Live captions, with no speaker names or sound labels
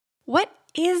What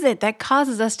is it that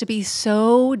causes us to be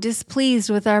so displeased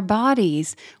with our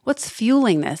bodies? What's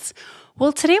fueling this?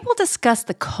 Well, today we'll discuss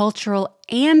the cultural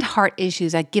and heart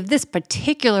issues that give this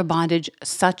particular bondage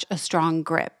such a strong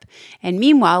grip. And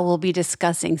meanwhile, we'll be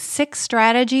discussing 6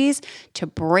 strategies to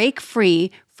break free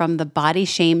from the body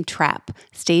shame trap.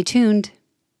 Stay tuned.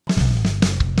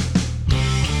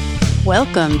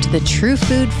 Welcome to the True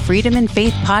Food Freedom and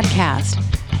Faith podcast.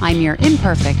 I'm your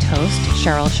imperfect host,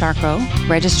 Cheryl Charcot,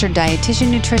 registered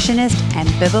dietitian, nutritionist, and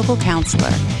biblical counselor,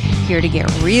 here to get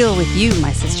real with you,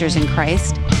 my sisters in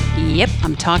Christ. Yep,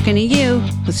 I'm talking to you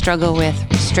who struggle with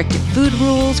restrictive food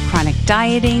rules, chronic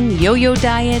dieting, yo-yo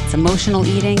diets, emotional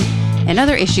eating, and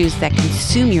other issues that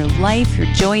consume your life, your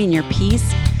joy, and your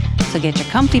peace. So get your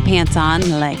comfy pants on,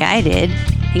 like I did,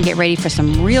 and get ready for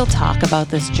some real talk about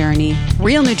this journey,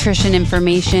 real nutrition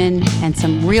information, and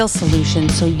some real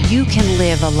solutions so you can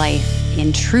live a life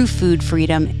in true food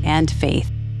freedom and faith.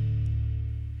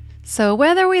 So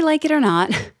whether we like it or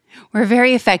not, we're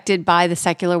very affected by the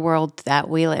secular world that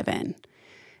we live in.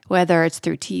 Whether it's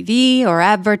through TV or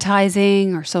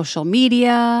advertising or social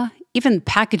media, even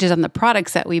packages on the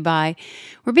products that we buy,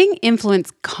 we're being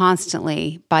influenced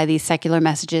constantly by these secular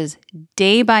messages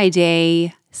day by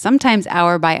day, sometimes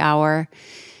hour by hour.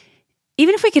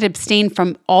 Even if we could abstain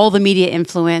from all the media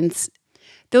influence,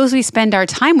 those we spend our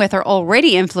time with are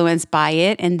already influenced by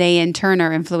it, and they in turn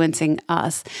are influencing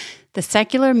us. The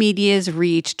secular media's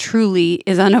reach truly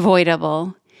is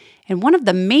unavoidable. And one of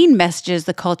the main messages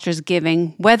the culture is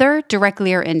giving, whether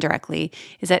directly or indirectly,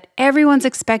 is that everyone's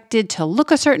expected to look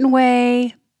a certain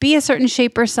way, be a certain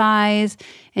shape or size,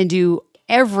 and do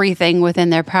everything within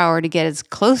their power to get as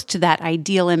close to that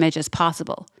ideal image as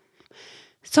possible.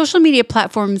 Social media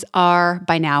platforms are,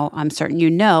 by now, I'm certain you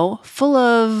know, full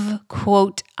of,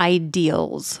 quote,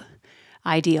 ideals.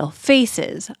 Ideal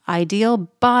faces, ideal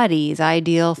bodies,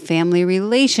 ideal family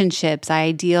relationships,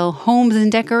 ideal homes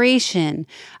and decoration,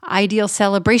 ideal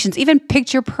celebrations, even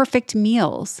picture-perfect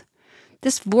meals.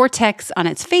 This vortex on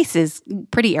its face is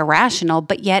pretty irrational,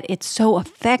 but yet it's so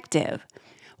effective.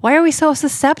 Why are we so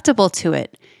susceptible to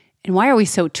it? And why are we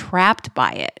so trapped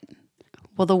by it?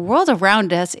 Well, the world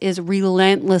around us is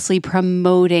relentlessly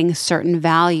promoting certain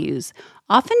values,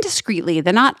 often discreetly.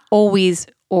 They're not always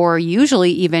or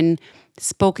usually even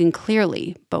spoken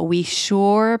clearly, but we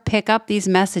sure pick up these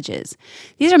messages.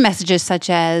 These are messages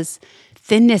such as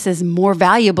thinness is more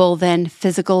valuable than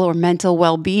physical or mental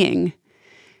well-being,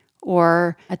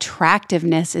 or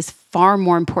attractiveness is far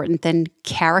more important than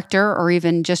character or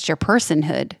even just your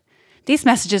personhood. These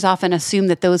messages often assume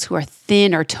that those who are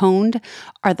thin or toned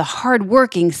are the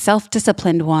hardworking,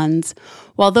 self-disciplined ones,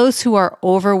 while those who are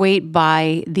overweight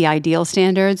by the ideal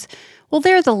standards, well,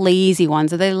 they're the lazy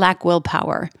ones, or they lack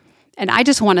willpower. And I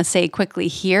just want to say quickly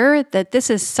here that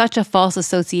this is such a false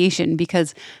association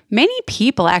because many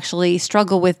people actually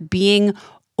struggle with being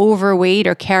overweight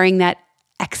or carrying that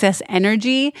excess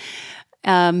energy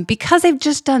because they've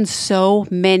just done so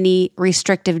many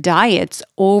restrictive diets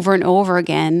over and over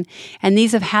again. And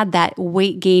these have had that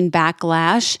weight gain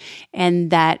backlash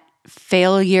and that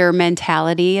failure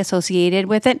mentality associated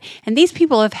with it. And these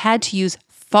people have had to use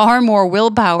far more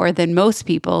willpower than most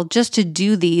people just to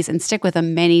do these and stick with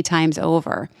them many times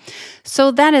over. So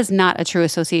that is not a true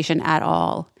association at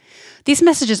all. These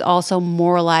messages also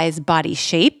moralize body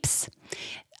shapes.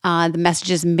 The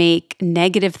messages make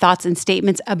negative thoughts and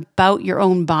statements about your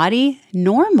own body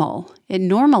normal. It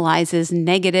normalizes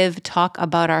negative talk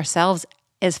about ourselves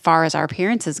as far as our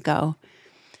appearances go.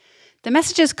 The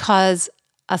messages cause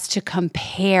us to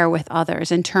compare with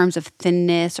others in terms of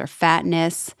thinness or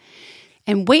fatness.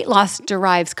 And weight loss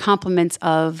derives compliments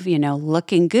of,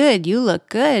 looking good. You look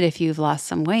good if you've lost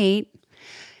some weight.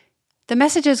 The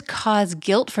messages cause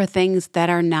guilt for things that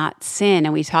are not sin.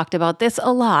 And we talked about this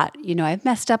a lot. I've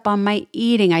messed up on my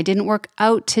eating. I didn't work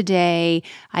out today.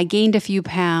 I gained a few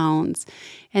pounds.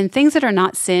 And things that are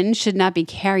not sin should not be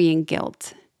carrying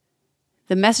guilt.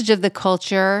 The message of the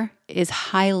culture is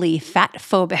highly fat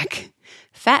phobic.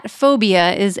 Fat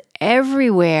phobia is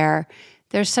everywhere.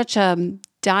 There's such a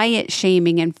diet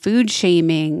shaming and food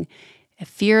shaming, a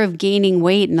fear of gaining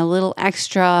weight and a little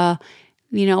extra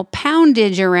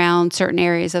poundage around certain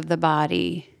areas of the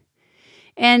body.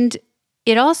 And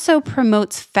it also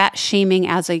promotes fat shaming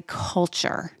as a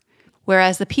culture,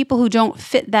 whereas the people who don't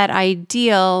fit that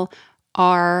ideal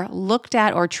are looked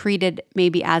at or treated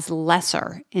maybe as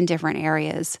lesser in different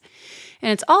areas.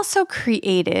 And it's also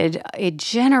created a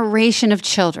generation of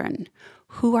children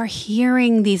who are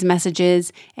hearing these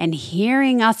messages and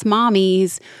hearing us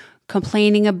mommies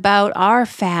complaining about our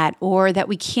fat or that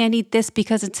we can't eat this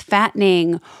because it's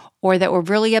fattening or that we're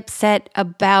really upset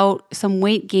about some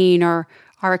weight gain or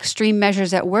our extreme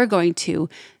measures that we're going to,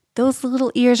 those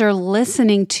little ears are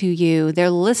listening to you. They're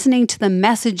listening to the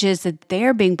messages that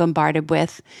they're being bombarded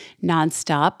with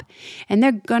nonstop. And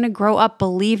they're going to grow up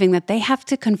believing that they have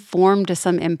to conform to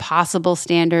some impossible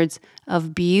standards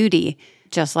of beauty,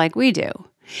 just like we do.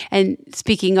 And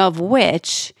speaking of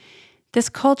which, this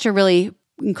culture really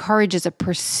encourages a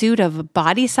pursuit of a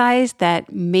body size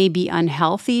that may be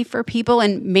unhealthy for people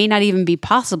and may not even be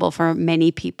possible for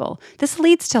many people. This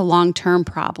leads to long-term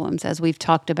problems, as we've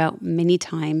talked about many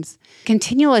times.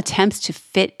 Continual attempts to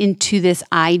fit into this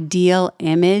ideal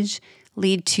image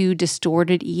lead to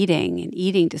distorted eating and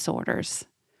eating disorders.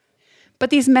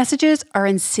 But these messages are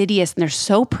insidious and they're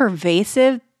so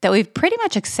pervasive that we've pretty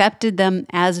much accepted them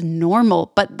as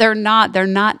normal, but they're not. They're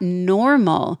not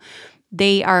normal.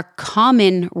 They are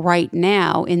common right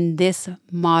now in this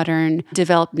modern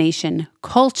developed nation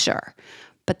culture.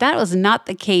 But that was not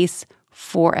the case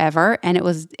forever, and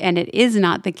it is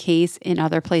not the case in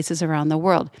other places around the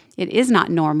world. It is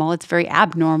not normal. It's very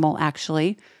abnormal,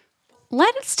 actually.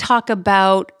 Let's talk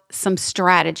about some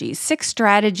strategies, 6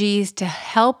 strategies to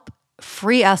help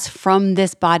free us from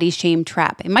this body shame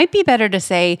trap. It might be better to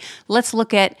say, let's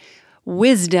look at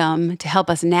wisdom to help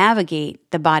us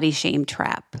navigate the body shame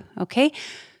trap. Okay?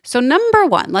 So number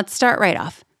 1, let's start right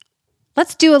off.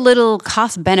 Let's do a little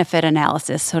cost-benefit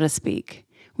analysis, so to speak.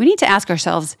 We need to ask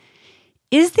ourselves,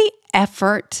 is the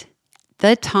effort,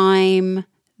 the time,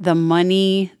 the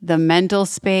money, the mental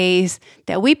space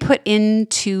that we put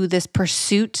into this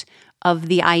pursuit of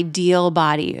the ideal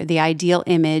body or the ideal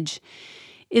image,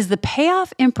 is the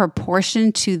payoff in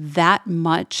proportion to that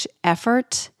much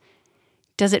effort?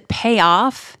 Does it pay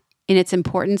off in its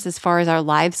importance as far as our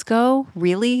lives go?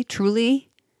 Really? Truly?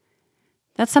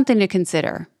 That's something to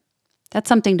consider. That's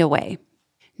something to weigh.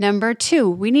 Number 2,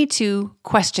 we need to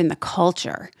question the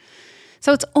culture.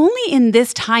 So it's only in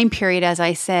this time period, as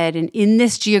I said, and in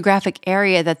this geographic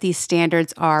area that these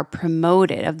standards are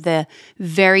promoted of the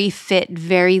very fit,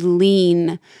 very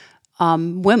lean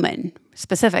women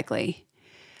specifically.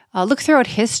 Look throughout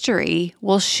history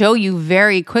will show you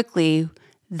very quickly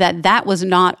that was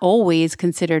not always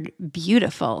considered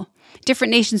beautiful.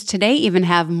 Different nations today even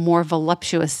have more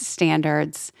voluptuous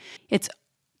standards. It's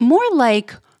more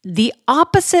like the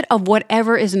opposite of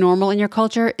whatever is normal in your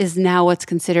culture is now what's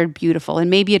considered beautiful, and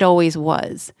maybe it always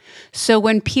was. So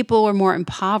when people were more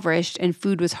impoverished and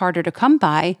food was harder to come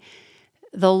by,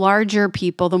 the larger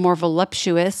people, the more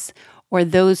voluptuous, or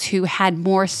those who had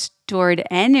more stored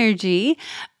energy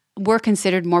were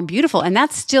considered more beautiful. And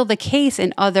that's still the case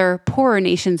in other poorer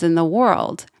nations in the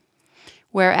world.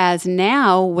 Whereas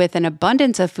now, with an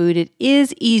abundance of food, it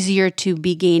is easier to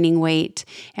be gaining weight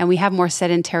and we have more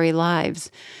sedentary lives.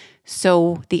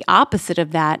 So the opposite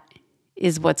of that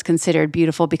is what's considered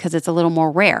beautiful because it's a little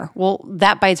more rare. Well,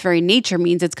 that by its very nature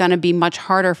means it's going to be much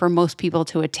harder for most people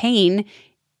to attain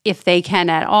if they can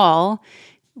at all,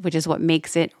 which is what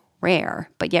makes it rare.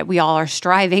 But yet we all are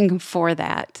striving for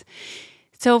that.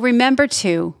 So remember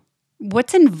too,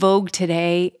 what's in vogue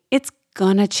today, it's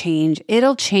gonna change.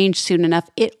 It'll change soon enough.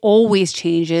 It always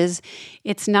changes.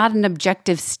 It's not an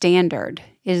objective standard.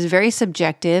 It is very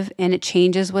subjective and it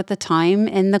changes with the time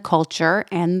and the culture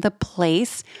and the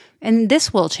place. And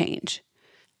this will change.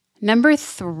 Number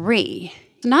 3,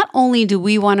 not only do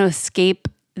we want to escape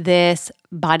this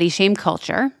body shame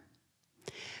culture,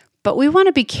 but we want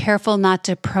to be careful not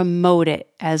to promote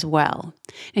it as well.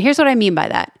 And here's what I mean by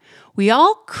that. We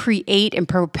all create and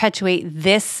perpetuate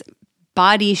this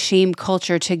body shame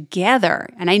culture together.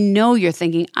 And I know you're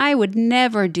thinking, I would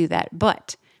never do that.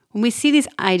 But when we see these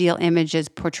ideal images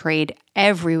portrayed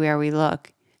everywhere we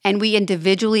look, and we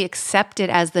individually accept it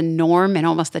as the norm and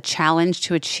almost the challenge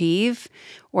to achieve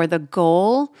or the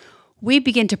goal, we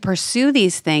begin to pursue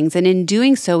these things. And in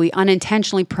doing so, we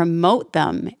unintentionally promote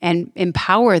them and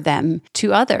empower them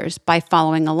to others by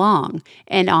following along.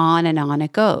 And on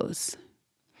it goes.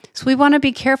 So we want to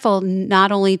be careful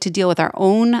not only to deal with our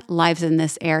own lives in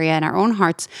this area and our own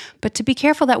hearts, but to be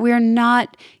careful that we are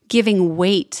not giving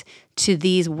weight to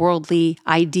these worldly,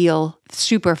 ideal,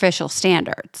 superficial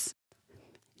standards.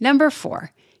 Number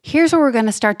 4, here's where we're going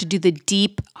to start to do the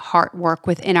deep heart work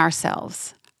within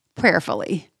ourselves,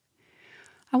 prayerfully.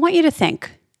 I want you to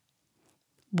think,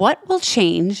 what will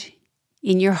change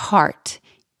in your heart,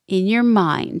 in your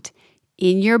mind,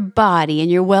 in your body, in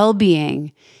your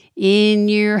well-being, in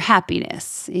your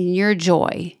happiness, in your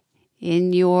joy,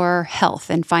 in your health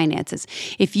and finances,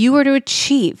 if you were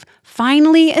to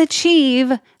finally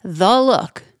achieve the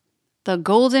look, the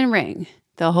golden ring,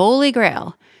 the holy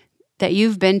grail that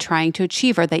you've been trying to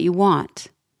achieve or that you want?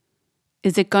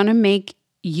 Is it going to make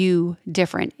you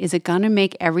different? Is it going to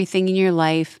make everything in your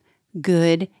life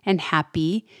good and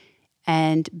happy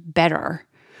and better?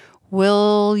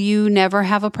 Will you never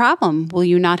have a problem? Will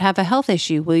you not have a health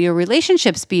issue? Will your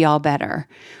relationships be all better?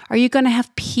 Are you going to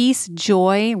have peace,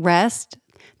 joy, rest,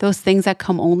 those things that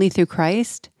come only through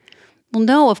Christ? Well,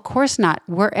 no, of course not.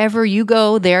 Wherever you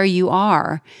go, there you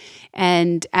are.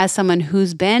 And as someone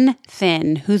who's been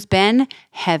thin, who's been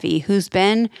heavy, who's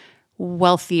been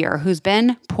wealthier, who's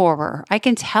been poorer, I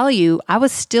can tell you I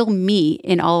was still me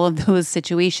in all of those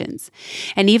situations.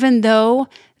 And even though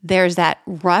there's that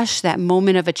rush, that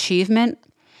moment of achievement,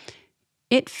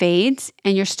 it fades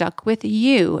and you're stuck with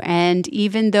you. And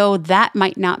even though that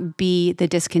might not be the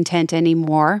discontent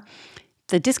anymore,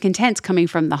 the discontent's coming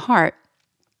from the heart,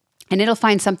 and it'll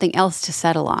find something else to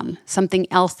settle on, something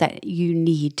else that you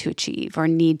need to achieve or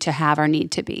need to have or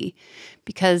need to be,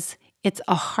 because it's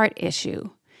a heart issue.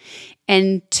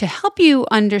 And to help you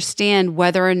understand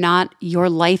whether or not your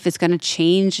life is going to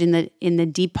change in the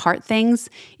deep heart things,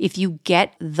 if you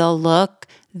get the look,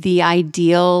 the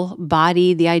ideal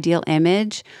body, the ideal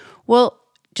image, well,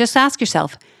 just ask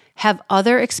yourself, have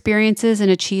other experiences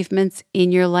and achievements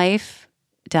in your life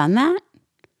done that?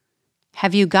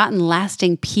 Have you gotten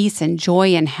lasting peace and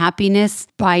joy and happiness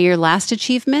by your last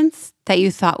achievements that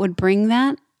you thought would bring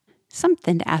that?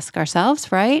 Something to ask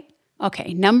ourselves, right?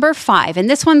 Okay, number 5, and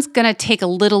this one's going to take a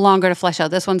little longer to flesh out.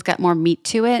 This one's got more meat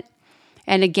to it.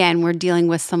 And again, we're dealing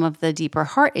with some of the deeper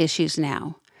heart issues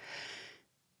now.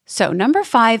 So number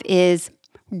 5 is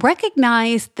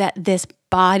recognize that this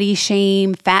body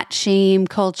shame, fat shame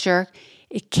culture,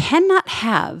 it cannot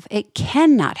have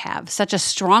such a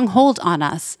strong hold on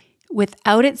us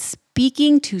without it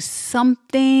speaking to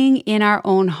something in our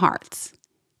own hearts.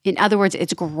 In other words,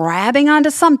 it's grabbing onto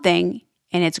something,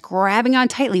 and it's grabbing on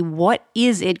tightly. What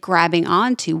is it grabbing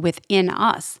onto within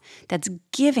us that's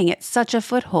giving it such a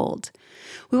foothold?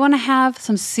 We want to have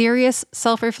some serious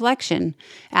self-reflection,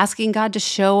 asking God to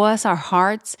show us our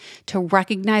hearts, to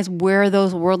recognize where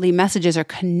those worldly messages are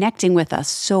connecting with us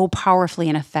so powerfully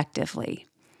and effectively.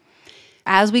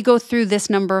 As we go through this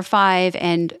number 5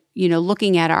 and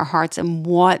looking at our hearts and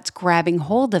what's grabbing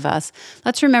hold of us,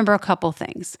 let's remember a couple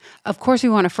things. Of course, we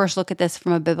want to first look at this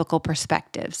from a biblical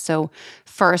perspective. So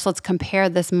first, let's compare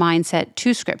this mindset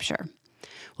to Scripture.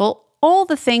 Well, all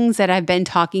the things that I've been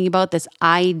talking about, this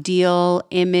ideal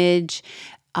image,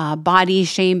 body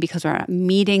shame because we're not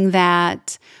meeting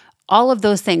that, all of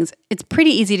those things, it's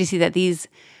pretty easy to see that these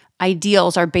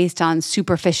ideals are based on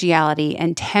superficiality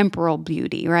and temporal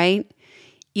beauty, right?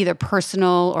 Either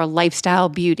personal or lifestyle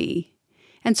beauty.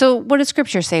 And so what does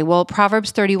Scripture say? Well,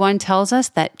 Proverbs 31 tells us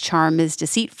that charm is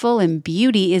deceitful and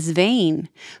beauty is vain,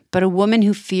 but a woman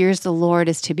who fears the Lord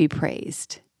is to be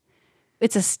praised.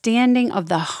 It's a standing of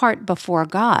the heart before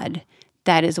God.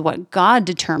 That is what God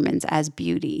determines as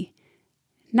beauty,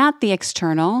 not the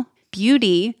external.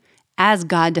 Beauty, as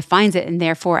God defines it, and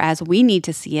therefore as we need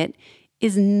to see it,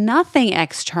 is nothing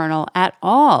external at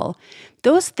all.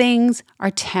 Those things are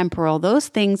temporal. Those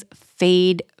things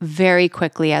fade very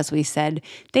quickly, as we said.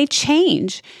 They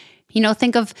change.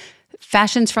 Think of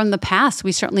fashions from the past.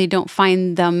 We certainly don't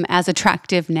find them as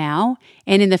attractive now.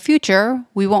 And in the future,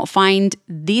 we won't find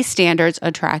these standards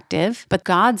attractive. But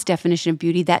God's definition of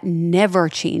beauty, that never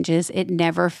changes. It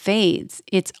never fades.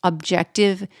 It's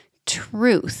objective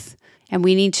truth. And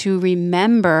we need to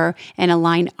remember and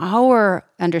align our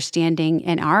understanding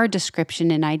and our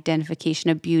description and identification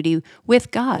of beauty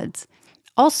with God's.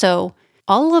 Also,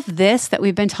 all of this that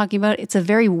we've been talking about, it's a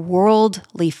very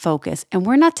worldly focus, and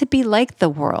we're not to be like the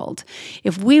world.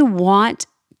 If we want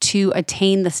to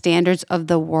attain the standards of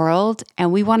the world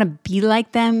and we want to be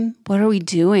like them, what are we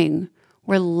doing?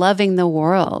 We're loving the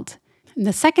world. And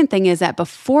the second thing is that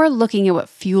before looking at what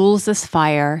fuels this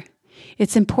fire,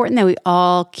 it's important that we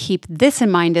all keep this in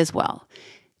mind as well.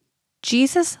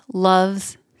 Jesus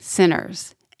loves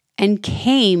sinners and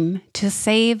came to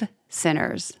save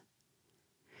sinners.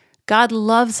 God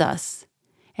loves us,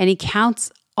 and He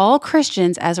counts all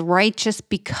Christians as righteous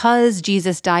because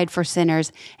Jesus died for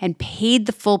sinners and paid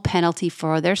the full penalty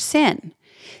for their sin.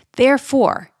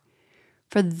 Therefore,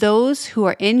 for those who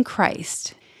are in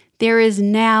Christ, there is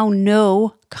now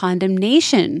no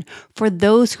condemnation for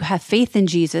those who have faith in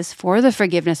Jesus for the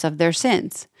forgiveness of their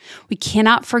sins. We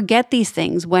cannot forget these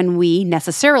things when we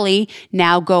necessarily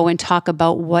now go and talk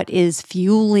about what is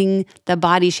fueling the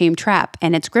body shame trap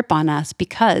and its grip on us,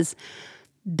 because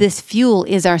this fuel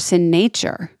is our sin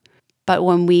nature. But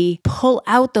when we pull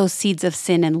out those seeds of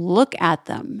sin and look at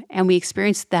them and we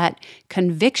experience that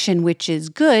conviction, which is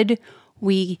good,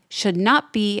 we should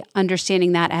not be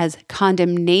understanding that as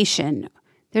condemnation.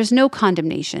 There's no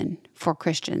condemnation for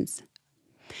Christians.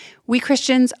 We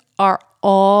Christians are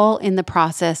all in the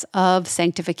process of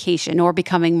sanctification or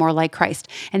becoming more like Christ.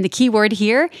 And the key word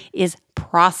here is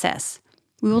process.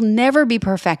 We will never be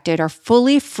perfected or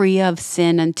fully free of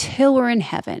sin until we're in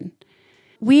heaven.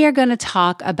 We are going to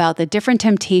talk about the different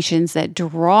temptations that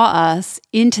draw us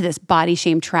into this body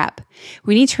shame trap.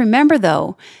 We need to remember,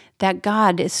 though, that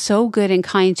God is so good and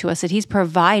kind to us that He's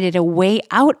provided a way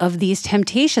out of these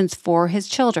temptations for His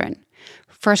children.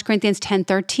 1 Corinthians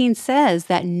 10:13 says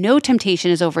that no temptation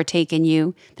has overtaken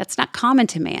you. That's not common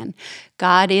to man.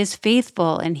 God is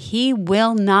faithful, and He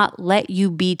will not let you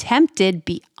be tempted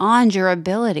beyond your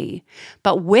ability.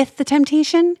 But with the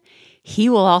temptation, He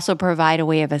will also provide a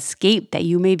way of escape that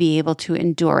you may be able to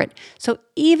endure it. So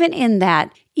even in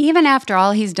that, even after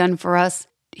all He's done for us,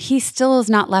 He still has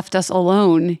not left us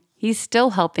alone. He's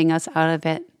still helping us out of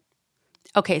it.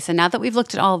 Okay, so now that we've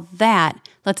looked at all that,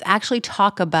 let's actually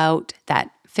talk about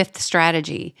that fifth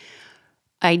strategy,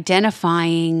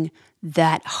 identifying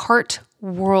that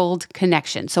heart-world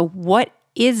connection. So what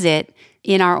is it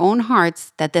in our own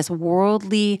hearts that this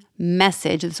worldly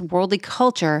message, this worldly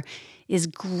culture is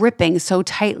gripping so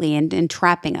tightly and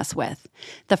entrapping us with?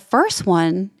 The first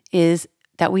one is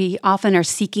that we often are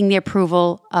seeking the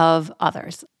approval of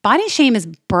others. Body shame is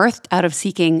birthed out of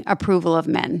seeking approval of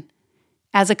men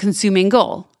as a consuming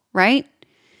goal, right?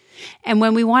 And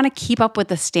when we want to keep up with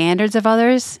the standards of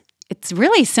others, it's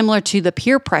really similar to the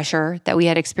peer pressure that we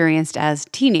had experienced as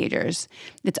teenagers.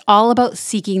 It's all about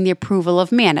seeking the approval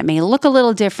of man. It may look a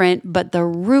little different, but the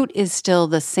root is still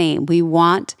the same. We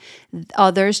want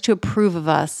others to approve of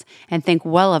us and think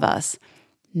well of us,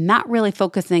 not really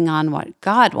focusing on what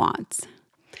God wants.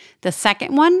 The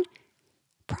second one,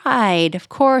 pride. Of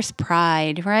course,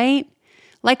 pride, right?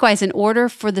 Likewise, in order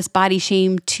for this body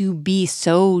shame to be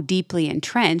so deeply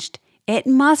entrenched, it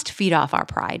must feed off our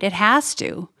pride. It has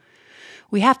to.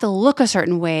 We have to look a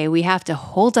certain way. We have to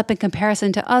hold up in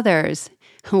comparison to others.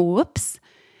 Whoops.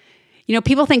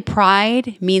 People think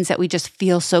pride means that we just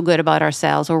feel so good about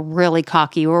ourselves. We're really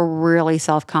cocky. We're really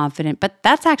self-confident. But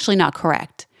that's actually not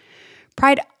correct.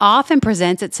 Pride often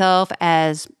presents itself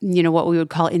as, what we would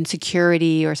call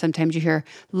insecurity, or sometimes you hear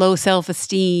low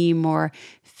self-esteem or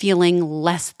feeling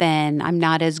less than, I'm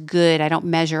not as good, I don't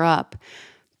measure up.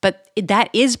 But that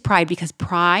is pride, because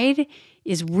pride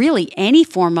is really any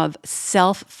form of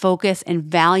self-focus and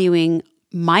valuing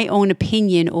my own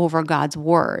opinion over God's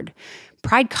word.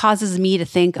 Pride causes me to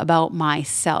think about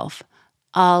myself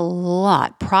a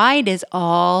lot. Pride is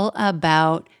all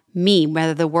about me,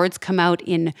 whether the words come out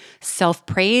in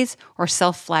self-praise or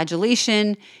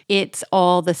self-flagellation, it's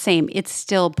all the same. It's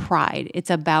still pride. It's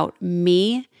about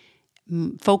me,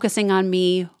 focusing on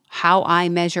me, how I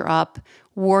measure up,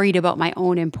 worried about my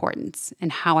own importance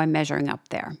and how I'm measuring up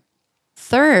there.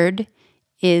 Third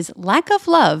is lack of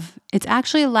love. It's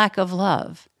actually a lack of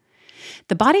love.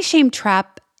 The body shame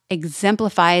trap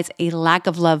exemplifies a lack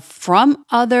of love from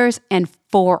others and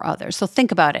for others. So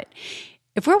think about it.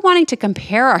 If we're wanting to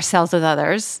compare ourselves with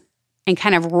others and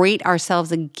kind of rate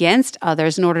ourselves against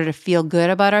others in order to feel good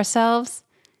about ourselves,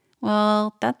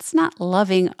 well, that's not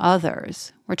loving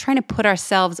others. We're trying to put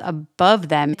ourselves above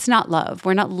them. It's not love.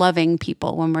 We're not loving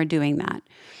people when we're doing that.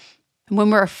 And when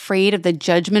we're afraid of the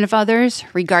judgment of others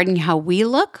regarding how we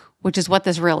look, which is what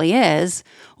this really is,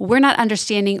 we're not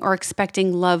understanding or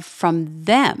expecting love from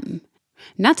them.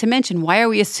 Not to mention, why are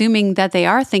we assuming that they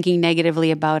are thinking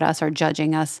negatively about us or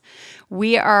judging us?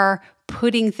 We are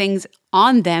putting things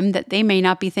on them that they may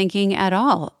not be thinking at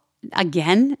all.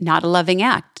 Again, not a loving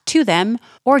act to them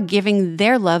or giving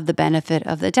their love the benefit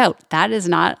of the doubt. That is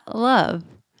not love.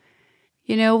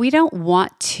 We don't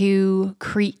want to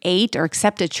create or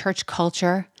accept a church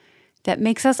culture that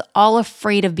makes us all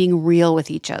afraid of being real with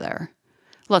each other.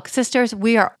 Look, sisters,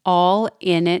 we are all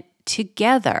in it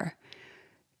together.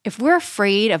 If we're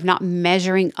afraid of not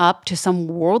measuring up to some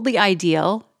worldly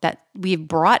ideal that we've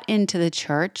brought into the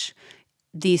church,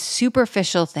 these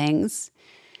superficial things,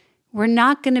 we're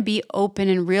not going to be open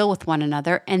and real with one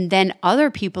another, and then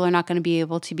other people are not going to be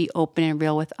able to be open and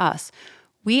real with us.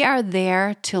 We are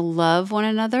there to love one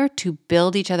another, to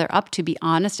build each other up, to be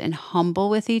honest and humble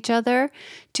with each other,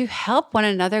 to help one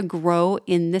another grow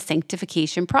in the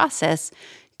sanctification process,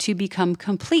 to become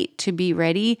complete, to be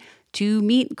ready to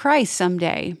meet Christ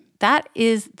someday. That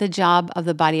is the job of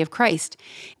the body of Christ.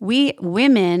 We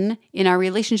women, in our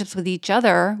relationships with each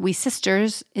other, we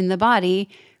sisters in the body,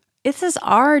 this is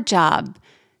our job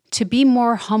to be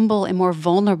more humble and more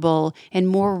vulnerable and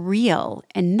more real,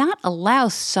 and not allow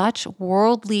such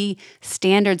worldly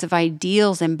standards of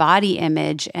ideals and body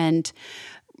image and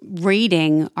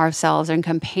rating ourselves and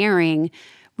comparing.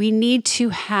 We need to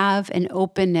have an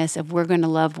openness if we're going to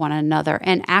love one another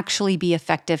and actually be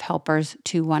effective helpers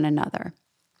to one another.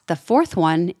 The fourth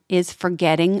one is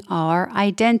forgetting our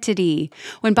identity.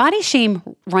 When body shame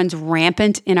runs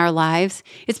rampant in our lives,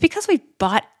 it's because we've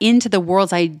bought into the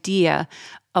world's idea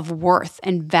of worth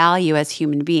and value as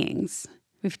human beings.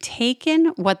 We've taken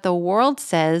what the world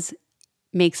says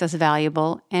makes us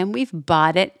valuable and we've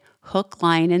bought it hook,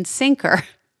 line, and sinker.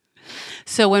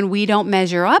 So when we don't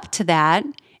measure up to that,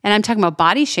 and I'm talking about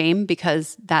body shame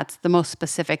because that's the most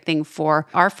specific thing for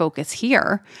our focus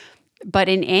here, but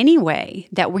in any way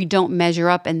that we don't measure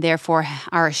up and therefore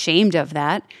are ashamed of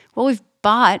that, well, we've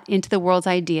bought into the world's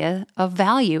idea of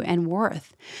value and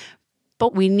worth.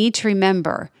 But we need to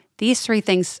remember these three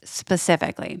things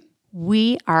specifically.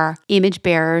 We are image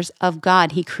bearers of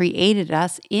God. He created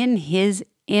us in His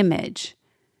image.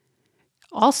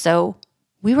 Also,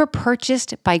 we were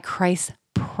purchased by Christ's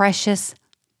precious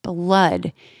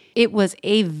blood. It was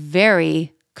a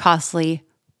very costly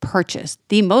purchase,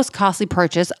 the most costly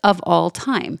purchase of all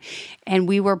time. And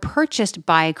we were purchased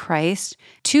by Christ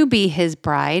to be His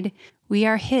bride. We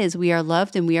are His. We are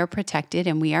loved and we are protected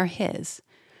and we are His.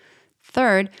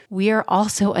 Third, we are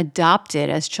also adopted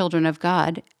as children of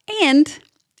God and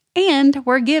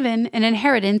we're given an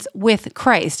inheritance with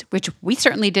Christ, which we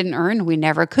certainly didn't earn. We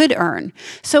never could earn.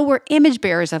 So we're image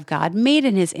bearers of God, made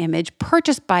in His image,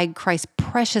 purchased by Christ's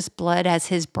precious blood as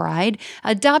His bride,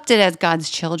 adopted as God's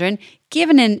children,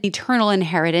 given an eternal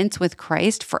inheritance with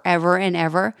Christ forever and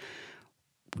ever.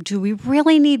 Do we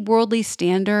really need worldly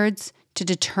standards to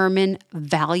determine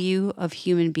value of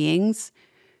human beings,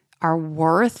 our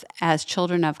worth as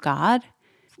children of God?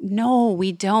 No,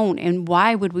 we don't. And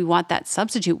why would we want that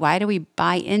substitute? Why do we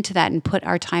buy into that and put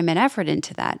our time and effort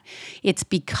into that? It's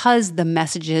because the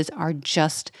messages are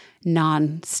just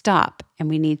nonstop,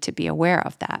 and we need to be aware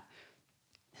of that.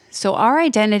 So our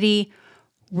identity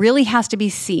really has to be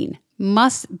seen,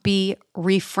 must be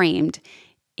reframed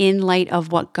in light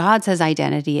of what God says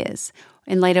identity is,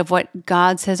 in light of what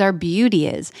God says our beauty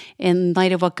is, in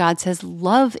light of what God says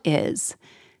love is.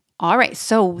 All right,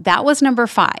 so that was number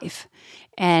 5.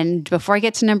 And before I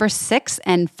get to number 6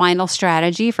 and final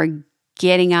strategy for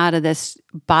getting out of this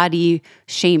body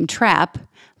shame trap,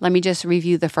 let me just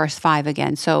review the first 5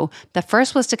 again. So the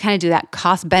first was to kind of do that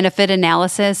cost-benefit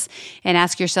analysis and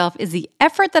ask yourself, is the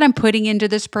effort that I'm putting into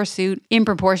this pursuit in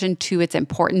proportion to its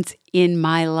importance in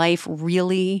my life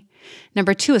really?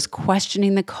 Number 2 is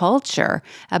questioning the culture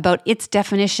about its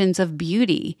definitions of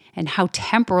beauty and how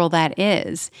temporal that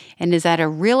is. And is that a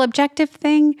real objective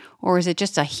thing or is it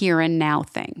just a here and now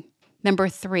thing? Number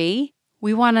 3,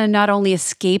 we want to not only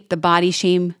escape the body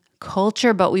shame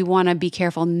culture, but we want to be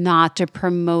careful not to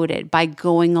promote it by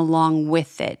going along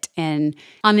with it and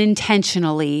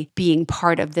unintentionally being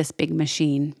part of this big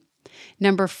machine.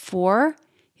 Number 4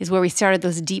 is where we started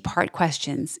those deep heart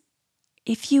questions.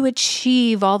 If you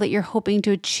achieve all that you're hoping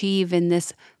to achieve in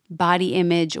this body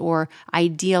image or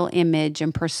ideal image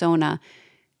and persona,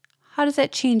 how does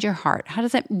that change your heart? How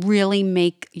does that really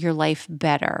make your life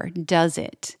better? Does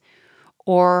it?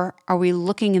 Or are we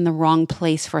looking in the wrong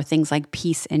place for things like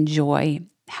peace and joy,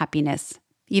 happiness,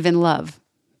 even love?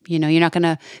 You know, you're not going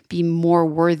to be more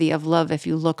worthy of love if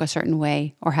you look a certain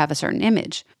way or have a certain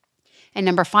image. And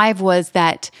number 5 was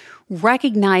that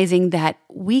recognizing that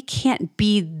we can't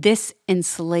be this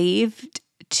enslaved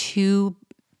to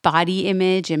body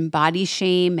image and body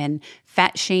shame and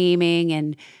fat shaming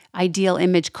and ideal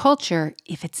image culture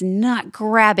if it's not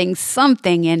grabbing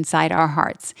something inside our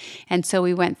hearts. And so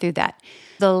we went through that.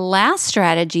 The last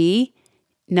strategy,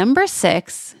 number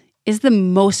 6, is the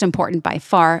most important by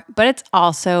far, but it's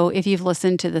also, if you've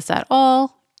listened to this at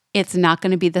all, it's not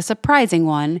going to be the surprising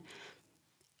one.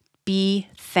 Be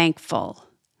thankful.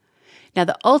 Now,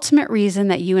 the ultimate reason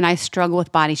that you and I struggle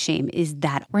with body shame is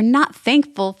that we're not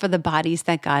thankful for the bodies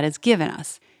that God has given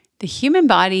us. The human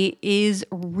body is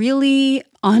really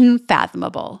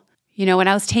unfathomable. You know, when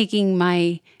I was taking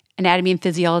my anatomy and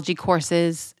physiology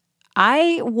courses,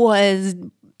 I was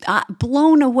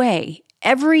blown away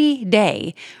every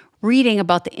day reading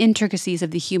about the intricacies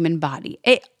of the human body.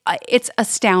 It's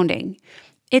astounding.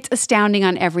 It's astounding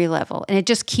on every level, and it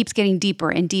just keeps getting deeper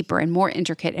and deeper and more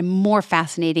intricate and more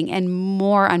fascinating and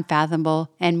more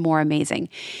unfathomable and more amazing.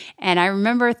 And I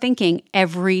remember thinking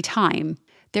every time,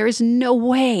 there is no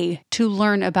way to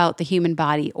learn about the human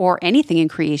body or anything in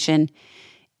creation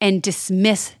and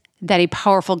dismiss that a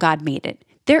powerful God made it.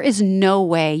 There is no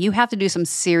way. You have to do some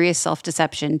serious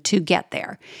self-deception to get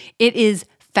there. It is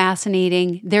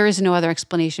fascinating. There is no other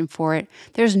explanation for it.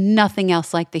 There's nothing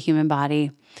else like the human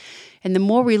body. And the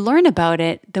more we learn about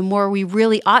it, the more we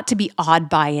really ought to be awed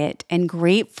by it and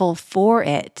grateful for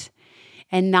it,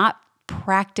 and not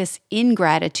practice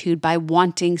ingratitude by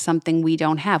wanting something we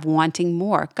don't have, wanting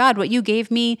more. God, what you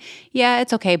gave me, yeah,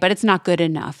 it's okay, but it's not good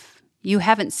enough. You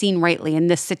haven't seen rightly in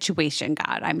this situation,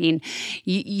 God. I mean,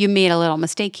 you made a little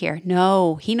mistake here.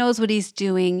 No, he knows what he's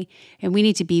doing, and we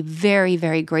need to be very,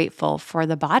 very grateful for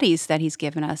the bodies that he's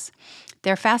given us.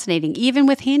 They're fascinating, even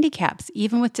with handicaps,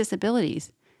 even with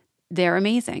disabilities. They're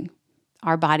amazing.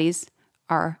 Our bodies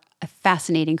are a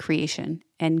fascinating creation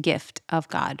and gift of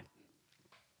God.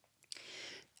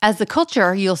 As the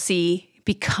culture, you'll see,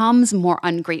 becomes more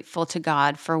ungrateful to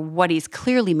God for what he's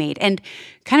clearly made and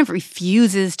kind of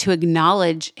refuses to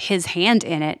acknowledge his hand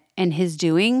in it and his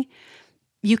doing,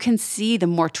 you can see the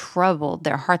more troubled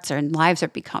their hearts and lives are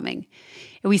becoming.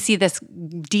 We see this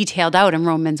detailed out in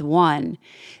Romans 1.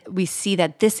 We see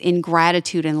that this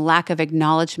ingratitude and lack of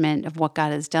acknowledgement of what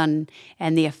God has done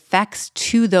and the effects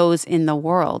to those in the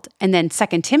world. And then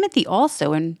 2 Timothy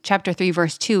also, in chapter 3,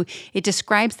 verse 2, it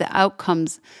describes the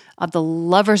outcomes of the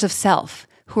lovers of self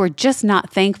who are just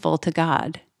not thankful to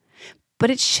God.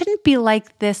 But it shouldn't be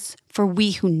like this for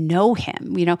we who know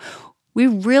him. We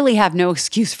really have no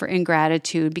excuse for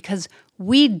ingratitude because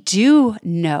we do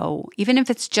know, even if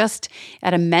it's just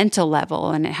at a mental level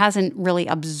and it hasn't really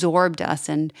absorbed us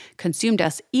and consumed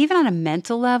us, even on a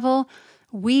mental level,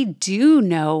 we do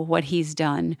know what he's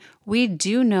done. We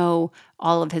do know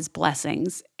all of his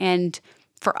blessings. And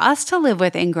for us to live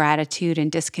with ingratitude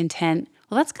and discontent,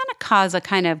 well, that's going to cause a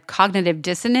kind of cognitive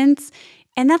dissonance,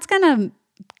 and that's going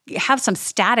to have some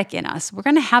static in us. We're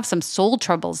going to have some soul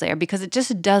troubles there because it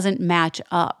just doesn't match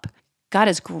up. God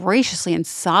has graciously and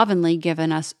sovereignly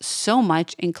given us so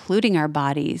much, including our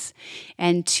bodies,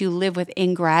 and to live with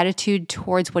ingratitude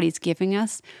towards what he's giving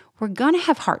us, we're going to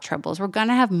have heart troubles. We're going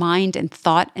to have mind and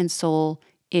thought and soul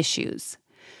issues.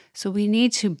 So we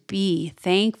need to be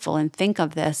thankful and think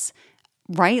of this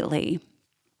rightly.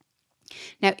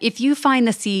 Now, if you find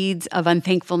the seeds of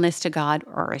unthankfulness to God,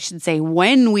 or I should say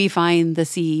when we find the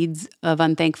seeds of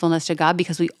unthankfulness to God,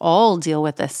 because we all deal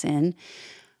with this sin,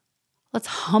 let's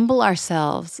humble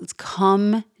ourselves. Let's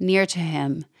come near to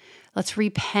him. Let's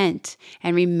repent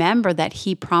and remember that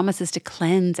he promises to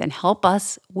cleanse and help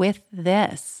us with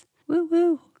this.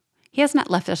 Woo-woo. He has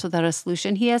not left us without a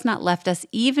solution. He has not left us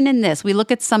even in this. We look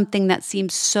at something that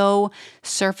seems so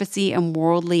surfacey and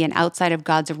worldly and outside of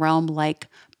God's realm, like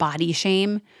body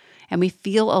shame, and we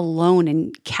feel alone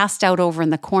and cast out over in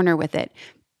the corner with it.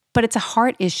 But it's a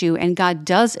heart issue, and God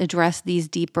does address these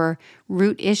deeper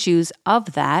root issues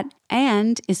of that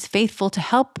and is faithful to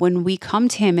help when we come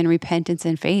to him in repentance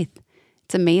and faith.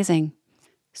 It's amazing.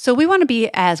 So we want to be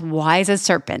as wise as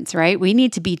serpents, right? We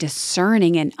need to be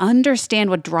discerning and understand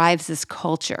what drives this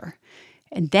culture,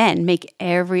 and then make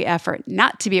every effort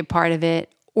not to be a part of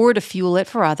it or to fuel it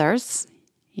for others.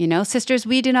 Sisters,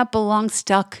 we do not belong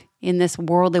stuck in this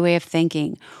worldly way of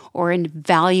thinking or in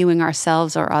valuing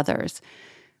ourselves or others.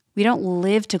 We don't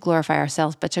live to glorify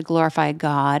ourselves, but to glorify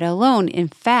God alone. In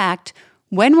fact,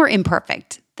 when we're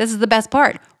imperfect, this is the best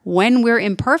part. When we're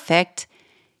imperfect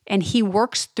and he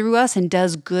works through us and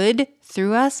does good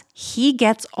through us, he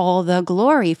gets all the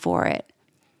glory for it,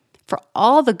 for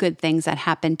all the good things that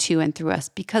happen to and through us,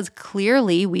 because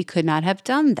clearly we could not have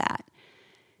done that.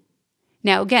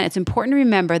 Now, again, it's important to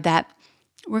remember that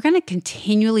we're going to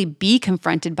continually be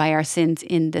confronted by our sins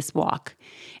in this walk.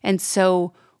 And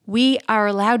so we are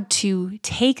allowed to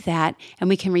take that and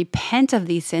we can repent of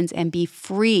these sins and be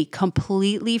free,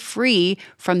 completely free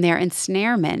from their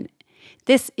ensnarement.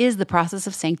 This is the process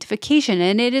of sanctification,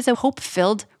 and it is a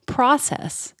hope-filled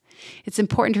process. It's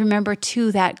important to remember,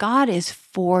 too, that God is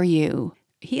for you.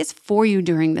 He is for you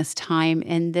during this time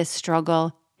and this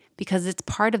struggle because it's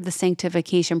part of the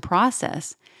sanctification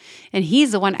process. And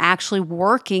he's the one actually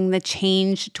working the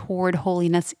change toward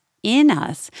holiness in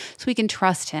us, so we can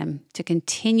trust him to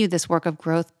continue this work of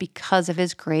growth because of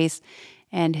his grace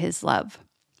and his love.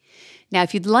 Now,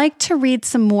 if you'd like to read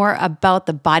some more about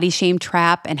the body shame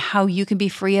trap and how you can be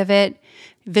free of it,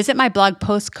 visit my blog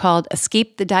post called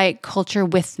Escape the Diet Culture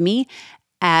with Me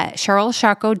at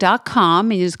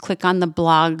CherylSharko.com, and you just click on the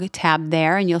blog tab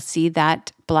there and you'll see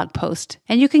that blog post.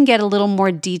 And you can get a little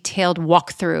more detailed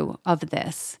walkthrough of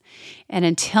this. And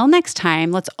until next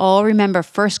time, let's all remember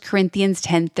 1 Corinthians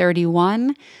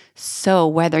 10:31. So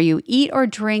whether you eat or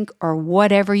drink or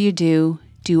whatever you do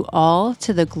all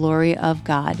to the glory of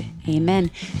God.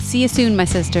 Amen. See you soon, my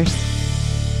sisters.